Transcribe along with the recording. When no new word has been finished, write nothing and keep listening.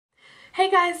Hey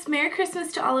guys, Merry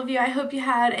Christmas to all of you. I hope you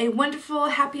had a wonderful,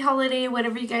 happy holiday,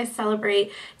 whatever you guys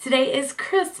celebrate. Today is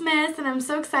Christmas and I'm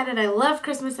so excited. I love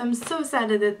Christmas. I'm so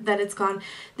excited that it's gone.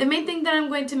 The main thing that I'm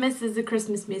going to miss is the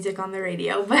Christmas music on the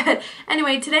radio. But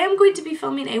anyway, today I'm going to be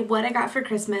filming a what I got for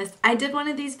Christmas. I did one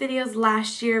of these videos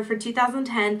last year for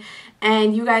 2010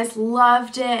 and you guys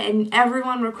loved it and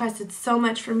everyone requested so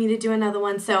much for me to do another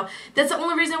one. So that's the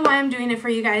only reason why I'm doing it for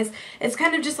you guys. It's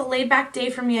kind of just a laid back day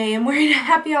for me. I am wearing a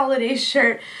happy holidays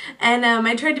shirt and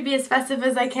I tried to be as festive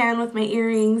as I can with my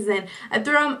earrings, and I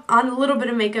threw on a little bit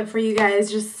of makeup for you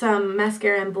guys, just some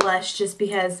mascara and blush, just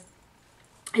because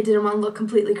I didn't want to look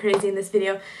completely crazy in this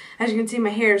video. As you can see,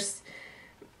 my hair's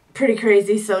pretty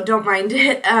crazy, so don't mind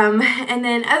it. And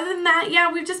then other than that,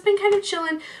 yeah, we've just been kind of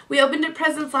chilling. We opened up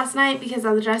presents last night because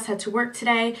Andres had to work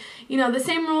today. You know, the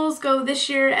same rules go this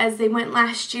year as they went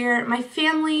last year. My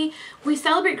family, we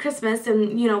celebrate Christmas,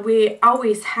 and you know, we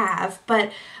always have,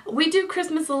 but we do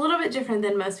Christmas a little bit different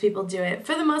than most people do it.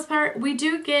 For the most part, we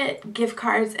do get gift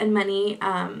cards and money.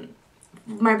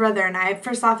 My brother and I.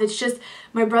 First off, it's just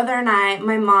my brother and I,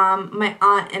 my mom, my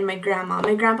aunt, and my grandma.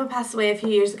 My grandpa passed away a few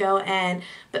years ago,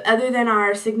 but other than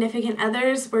our significant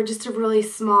others, we're just a really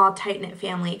small, tight-knit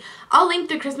family. I'll link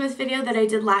the Christmas video that I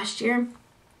did last year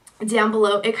down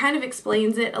below. It kind of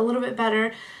explains it a little bit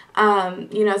better,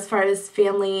 you know, as far as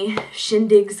family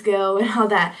shindigs go and all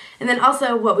that. And then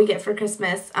also what we get for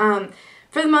Christmas.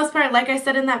 For the most part, like I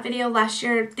said in that video last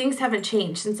year, things haven't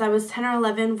changed. Since I was 10 or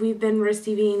 11, we've been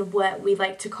receiving what we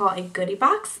like to call a goodie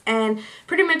box. And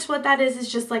pretty much what that is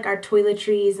just like our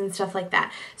toiletries and stuff like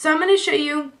that. So I'm going to show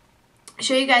you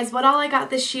guys what all I got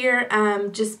this year.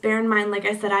 Just bear in mind, like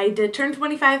I said, I did turn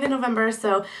 25 in November,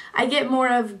 so I get more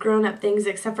of grown-up things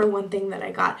except for one thing that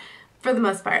I got. For the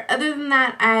most part. Other than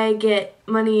that, I get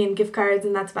money and gift cards,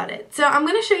 and that's about it. So I'm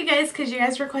going to show you guys because you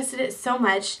guys requested it so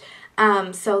much.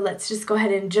 So let's just go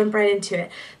ahead and jump right into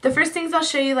it. The first things I'll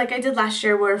show you, like I did last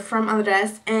year, were from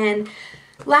Andres. And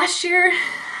last year,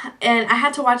 and I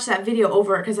had to watch that video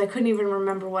over because I couldn't even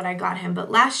remember what I got him. But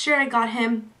last year I got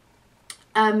him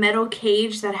a metal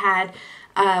cage that had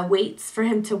weights for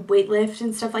him to weightlift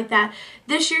and stuff like that.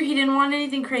 This year he didn't want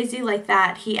anything crazy like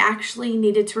that. He actually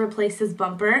needed to replace his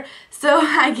bumper. So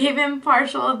I gave him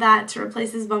partial of that to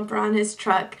replace his bumper on his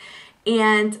truck.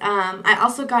 And I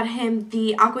also got him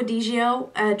the Acqua di Gio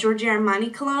Giorgio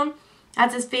Armani cologne.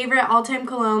 That's his favorite all-time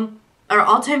cologne, or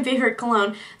all-time favorite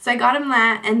cologne. So I got him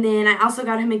that, and then I also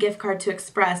got him a gift card to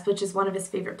Express, which is one of his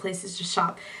favorite places to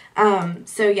shop.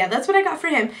 So yeah, that's what I got for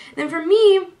him. Then for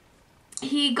me,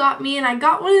 he got me, and I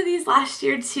got one of these last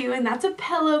year too, and that's a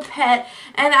pillow pet.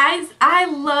 And I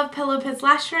love pillow pets.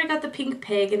 Last year I got the pink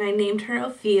pig and I named her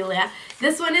Ophelia.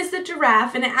 This one is the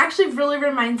giraffe, and it actually really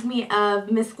reminds me of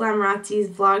Miss Glamorazzi's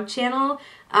vlog channel,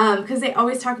 because they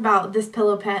always talk about this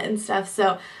pillow pet and stuff.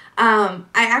 So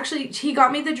he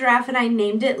got me the giraffe and I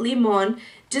named it Limon,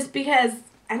 just because,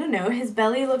 I don't know, his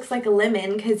belly looks like a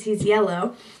lemon because he's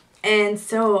yellow. And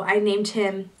so I named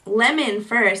him Lemon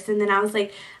first, and then I was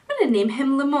like, I'm going to name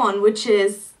him Limon, which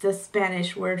is the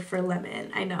Spanish word for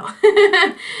lemon. I know.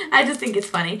 I just think it's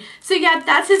funny. So yeah,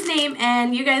 that's his name,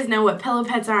 and you guys know what pillow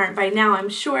pets aren't by now, I'm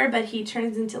sure, but he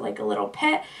turns into like a little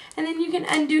pet, and then you can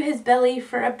undo his belly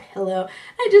for a pillow.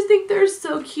 I just think they're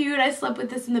so cute. I slept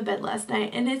with this in the bed last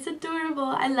night, and it's adorable.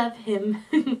 I love him.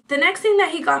 The next thing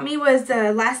that he got me was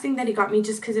the last thing that he got me,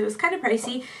 just because it was kind of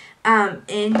pricey.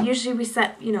 And usually we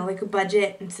set, you know, like a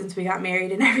budget, and since we got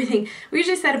married and everything, we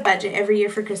usually set a budget every year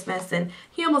for Christmas, and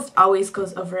he almost always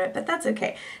goes over it, but that's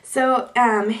okay. So,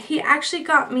 he actually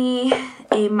got me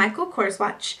a Michael Kors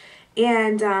watch,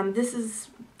 and, this is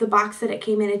the box that it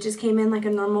came in. It just came in like a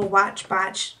normal watch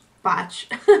box,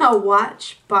 a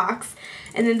watch box,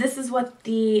 and then this is what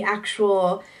the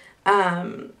actual,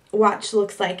 watch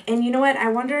looks like. And you know what,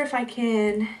 I wonder if I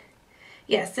can...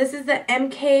 Yes, this is the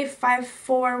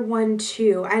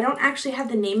MK5412. I don't actually have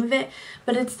the name of it,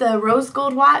 but it's the rose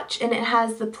gold watch, and it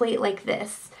has the plate like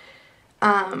this.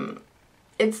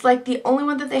 It's like the only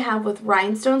one that they have with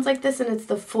rhinestones like this, and it's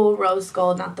the full rose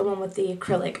gold, not the one with the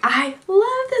acrylic. I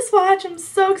love this watch. I'm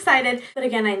so excited. But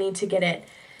again, I need to get it.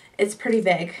 It's pretty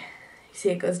big. You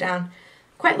see it goes down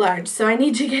quite large, so I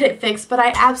need to get it fixed, but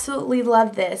I absolutely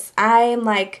love this. I'm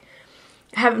like...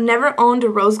 have never owned a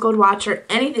rose gold watch or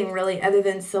anything really other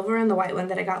than silver and the white one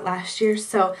that I got last year,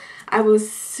 so I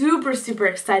was super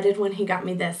excited when he got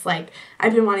me this. Like,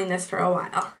 I've been wanting this for a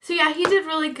while. So yeah, he did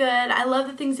really good. I love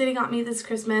the things that he got me this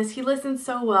Christmas. He listens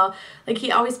so well. Like,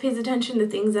 he always pays attention to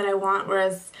things that I want,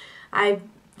 whereas I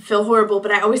feel horrible,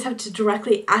 but I always have to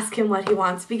directly ask him what he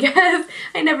wants because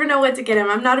I never know what to get him.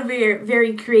 I'm not a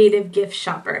very creative gift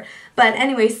shopper. But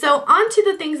anyway, so on to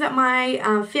the things that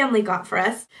my family got for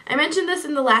us. I mentioned this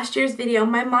in the last year's video.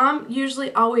 My mom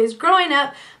usually always, growing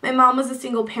up, my mom was a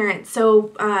single parent.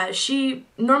 So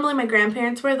normally my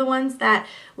grandparents were the ones that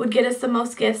would get us the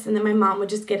most gifts, and then my mom would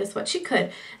just get us what she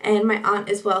could, and my aunt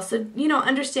as well. So, you know,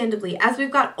 understandably, as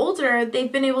we've got older,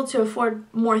 they've been able to afford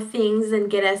more things and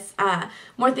get us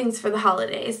more things for the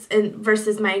holidays, and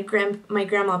versus my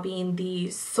grandma being the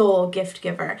sole gift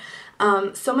giver.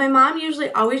 So my mom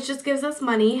usually always just gives us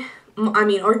money,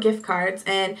 or gift cards,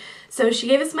 and so she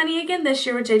gave us money again this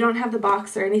year, which I don't have the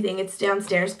box or anything, it's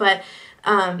downstairs, but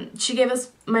she gave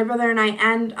us, my brother and I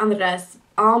and Andres,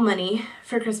 all money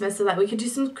for Christmas so that we could do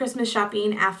some Christmas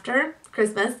shopping after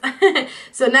Christmas.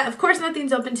 So of course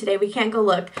nothing's open today, we can't go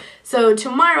look. So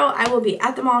tomorrow I will be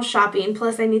at the mall shopping,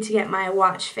 plus I need to get my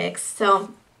watch fixed.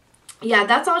 So yeah,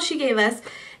 that's all she gave us.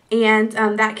 And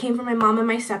that came from my mom and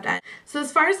my stepdad. So as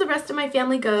far as the rest of my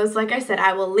family goes, like I said,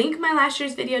 I will link my last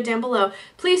year's video down below.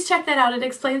 Please check that out. It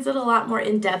explains it a lot more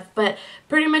in depth, but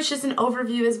pretty much just an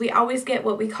overview is we always get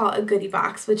what we call a goodie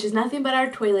box, which is nothing but our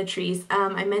toiletries.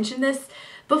 I mentioned this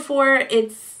before.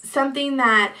 It's something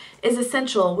that is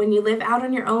essential when you live out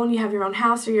on your own, you have your own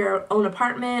house or your own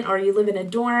apartment, or you live in a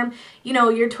dorm. You know,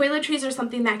 your toiletries are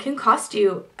something that can cost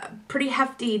you pretty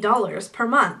hefty dollars per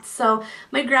month. So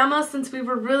my grandma, since we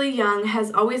were really young,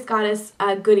 has always got us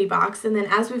a goodie box, and then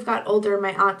as we've got older,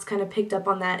 my aunts kind of picked up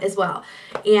on that as well.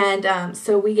 And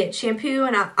so we get shampoo,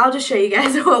 and I'll just show you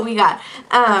guys what we got.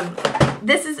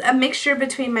 This is a mixture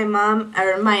between my mom,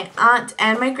 or my aunt,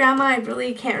 and my grandma. I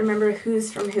really can't remember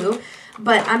who's from who,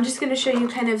 but I'm just going to show you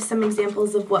kind of some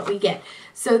examples of what we get.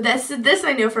 So this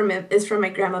I know is from my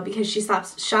grandma, because she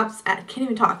shops at, can't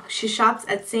even talk, she shops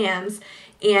at Sam's,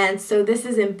 and so this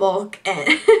is in bulk.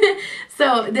 And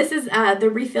so this is the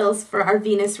refills for our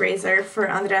Venus razor for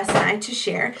Andres and I to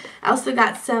share. I also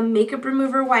got some makeup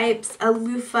remover wipes, a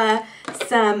loofah,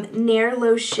 some Nair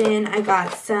lotion. I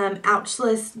got some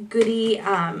Ouchless Goodie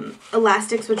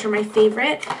elastics, which are my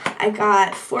favorite. I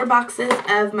got 4 boxes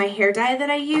of my hair dye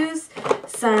that I use,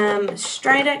 some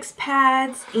Stridex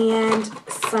pads, and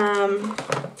some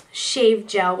shave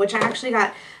gel, which I actually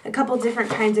got a couple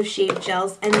different kinds of shave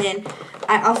gels. And then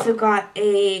I also got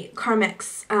a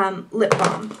Carmex lip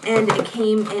balm, and it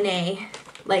came in a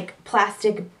like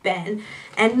plastic bin.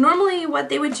 And normally what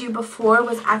they would do before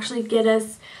was actually get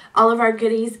us all of our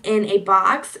goodies in a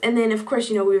box, and then of course,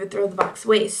 you know, we would throw the box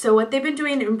away. So what they've been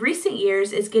doing in recent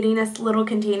years is getting us little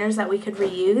containers that we could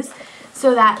reuse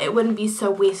so that it wouldn't be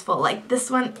so wasteful. Like this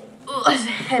one, is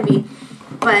heavy,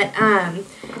 but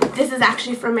this is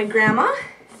actually from my grandma,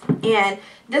 and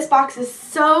this box is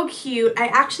so cute. I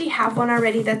actually have one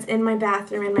already that's in my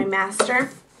bathroom, in my master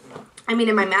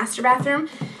bathroom.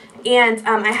 And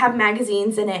I have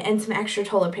magazines in it and some extra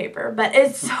toilet paper. But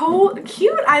it's so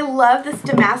cute. I love this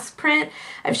damask print.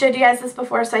 I've showed you guys this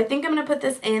before, so I think I'm going to put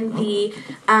this in the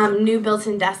new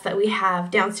built-in desk that we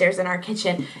have downstairs in our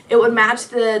kitchen. It would match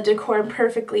the decor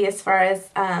perfectly as far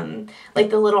as like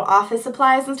the little office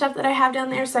supplies and stuff that I have down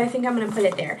there, so I think I'm going to put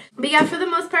it there. But yeah, for the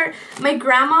most part, my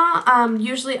grandma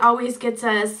usually always gets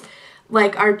us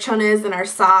like our chones and our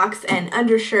socks and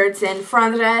undershirts, and for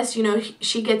Andres, you know,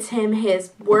 she gets him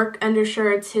his work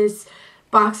undershirts, his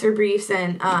boxer briefs,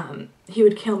 and he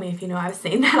would kill me if you know I was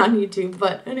saying that on YouTube,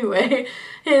 but anyway,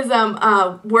 his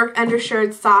work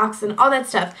undershirts, socks, and all that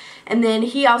stuff. And then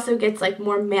he also gets like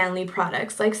more manly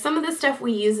products. Like some of the stuff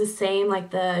we use the same,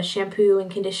 like the shampoo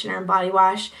and conditioner and body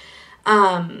wash,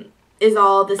 is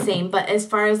all the same, but as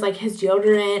far as like his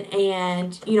deodorant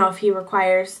and, you know, if he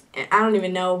requires, I don't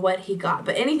even know what he got,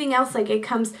 but anything else, like it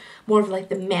comes more of like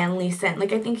the manly scent.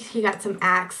 Like I think he got some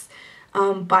Axe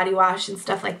body wash and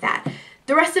stuff like that.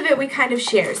 The rest of it we kind of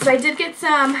share. So I did get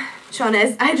some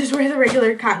chones. I just wear the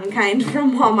regular cotton kind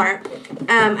from Walmart.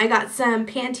 I got some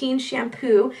Pantene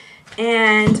shampoo,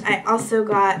 and I also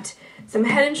got some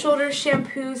Head and Shoulders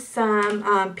shampoo, some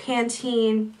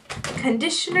Pantene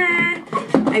conditioner.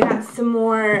 I got some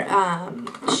more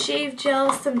shave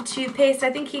gel, some toothpaste.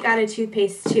 I think he got a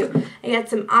toothpaste too. I got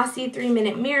some Aussie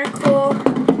 3-Minute Miracle.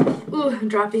 Ooh, I'm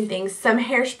dropping things. Some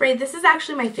hairspray. This is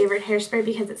actually my favorite hairspray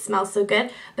because it smells so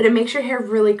good, but it makes your hair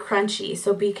really crunchy,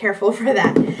 so be careful for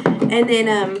that. And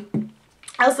then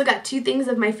I also got 2 things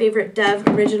of my favorite Dove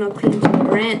Original Clean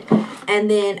deodorant, and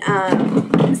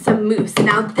then some mousse.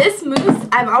 Now this mousse,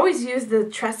 I've always used the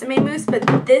Tresemme mousse,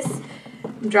 but this,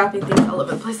 I'm dropping things all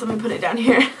over the place. Let me put it down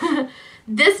here.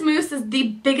 This mousse is the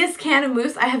biggest can of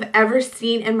mousse I have ever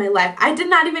seen in my life. I did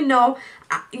not even know,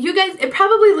 you guys, it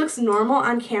probably looks normal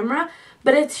on camera,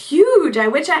 but it's huge. I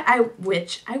wish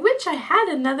I had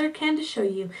another can to show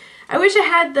you. I wish I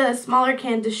had the smaller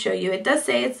can to show you. It does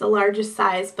say it's the largest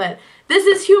size, but this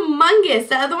is humongous.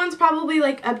 The other one's probably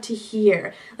like up to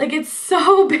here. Like, it's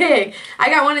so big. I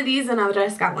got one of these and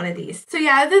Andres got one of these. So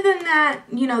yeah, other than that,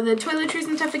 you know, the toiletries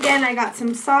and stuff, again, I got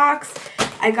some socks.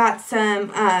 I got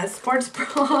some sports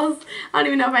bras. I don't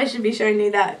even know if I should be showing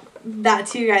you that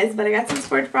to you guys, but I got some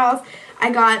sports bras.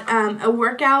 I got a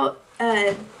workout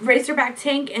racerback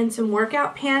tank and some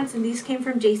workout pants, and these came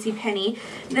from JCPenney.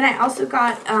 Then I also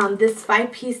got this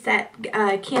 5-piece set,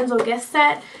 Kanzel gift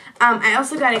set. I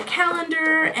also got a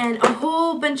calendar and a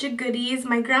whole bunch of goodies.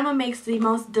 My grandma makes the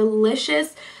most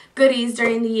delicious goodies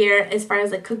during the year, as far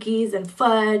as like cookies and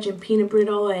fudge and peanut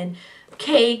brittle and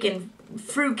cake and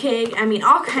fruit cake. I mean,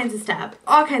 all kinds of stuff.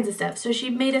 All kinds of stuff. So she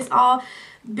made us all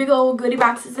big old goodie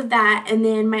boxes of that. And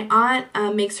then my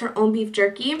aunt makes her own beef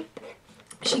jerky.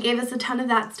 She gave us a ton of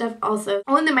that stuff also.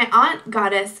 Oh, and then my aunt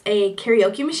got us a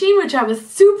karaoke machine, which I was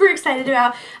super excited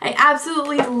about. I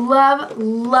absolutely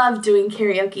love doing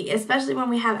karaoke, especially when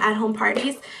we have at-home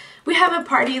parties. We have a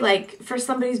party like for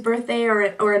somebody's birthday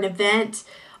or an event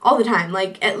all the time,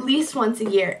 like at least once a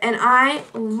year, and I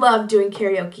love doing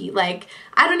karaoke. Like,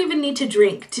 I don't even need to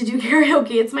drink to do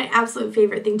karaoke. It's my absolute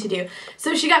favorite thing to do.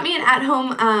 So she got me an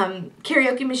at-home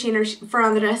karaoke machine for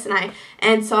Andres and I,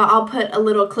 and so I'll put a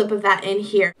little clip of that in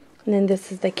here. And then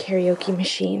this is the karaoke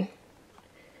machine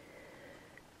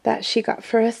that she got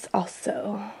for us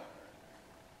also.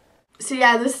 So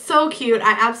yeah, this is so cute.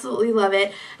 I absolutely love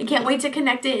it. I can't wait to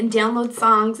connect it and download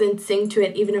songs and sing to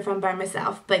it even if I'm by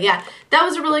myself. But yeah, that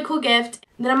was a really cool gift.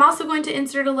 Then I'm also going to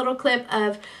insert a little clip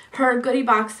of her goodie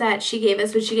box that she gave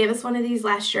us, which she gave us one of these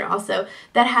last year also,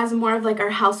 that has more of like our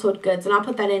household goods, and I'll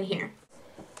put that in here.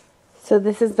 So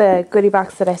this is the goodie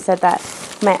box that I said that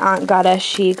my aunt got us.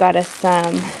 She got us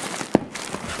some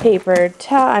paper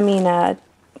towel,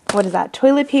 what is that,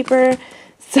 toilet paper,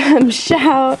 some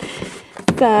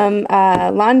some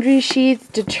laundry sheets,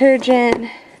 detergent,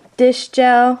 dish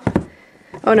gel.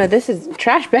 Oh no, this is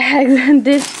trash bags.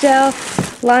 Dish gel,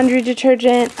 laundry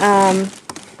detergent,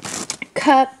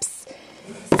 cups,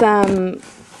 some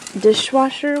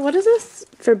dishwasher. What is this?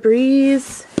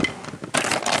 Febreze.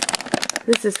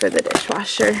 This is for the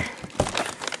dishwasher.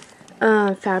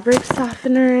 Fabric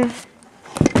softener,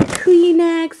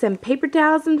 Kleenex, and paper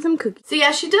towels, and some cookies. So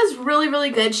yeah, she does really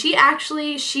good. She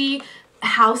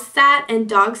house sat and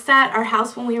dog sat our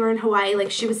house when we were in Hawaii.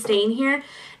 Like, she was staying here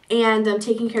and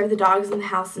taking care of the dogs in the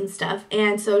house and stuff,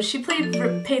 and so she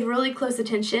paid really close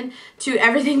attention to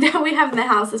everything that we have in the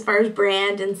house as far as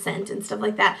brand and scent and stuff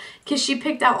like that, because she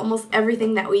picked out almost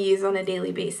everything that we use on a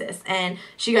daily basis, and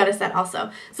she got us that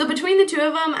also. So between the two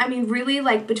of them, I mean, really,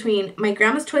 like, between my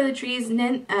grandma's toiletries,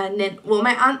 well,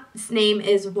 my aunt's name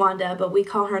is Wanda, but we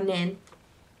call her Nin,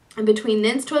 and between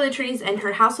Nin's toiletries and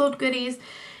her household goodies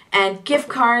and gift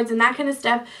cards and that kind of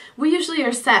stuff, we usually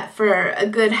are set for a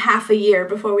good half a year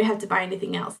before we have to buy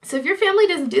anything else. So if your family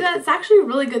doesn't do that, it's actually a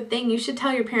really good thing. You should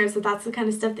tell your parents that that's the kind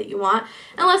of stuff that you want,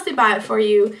 unless they buy it for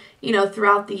you, you know,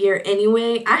 throughout the year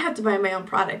anyway. I have to buy my own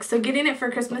products, so getting it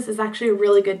for Christmas is actually a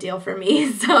really good deal for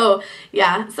me. So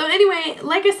yeah, so anyway,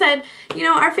 like I said, you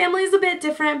know, our family is a bit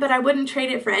different, but I wouldn't trade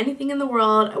it for anything in the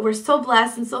world. We're so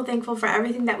blessed and so thankful for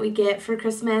everything that we get for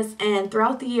Christmas and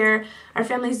throughout the year. My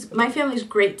family's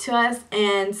great to us,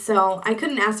 and so I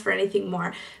couldn't ask for anything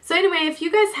more. So anyway, if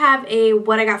you guys have a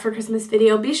what I got for Christmas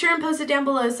video, be sure and post it down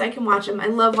below so I can watch them. I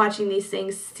love watching these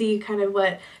things, see kind of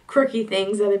what quirky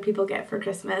things other people get for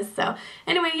Christmas. So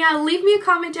anyway, yeah, leave me a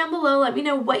comment down below. Let me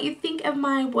know what you think of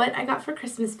my what I got for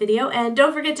Christmas video, and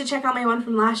don't forget to check out my one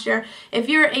from last year if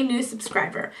you're a new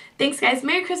subscriber. Thanks guys,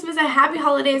 Merry Christmas and Happy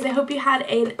Holidays. I hope you had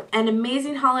an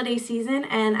amazing holiday season,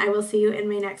 and I will see you in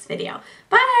my next video.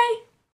 Bye!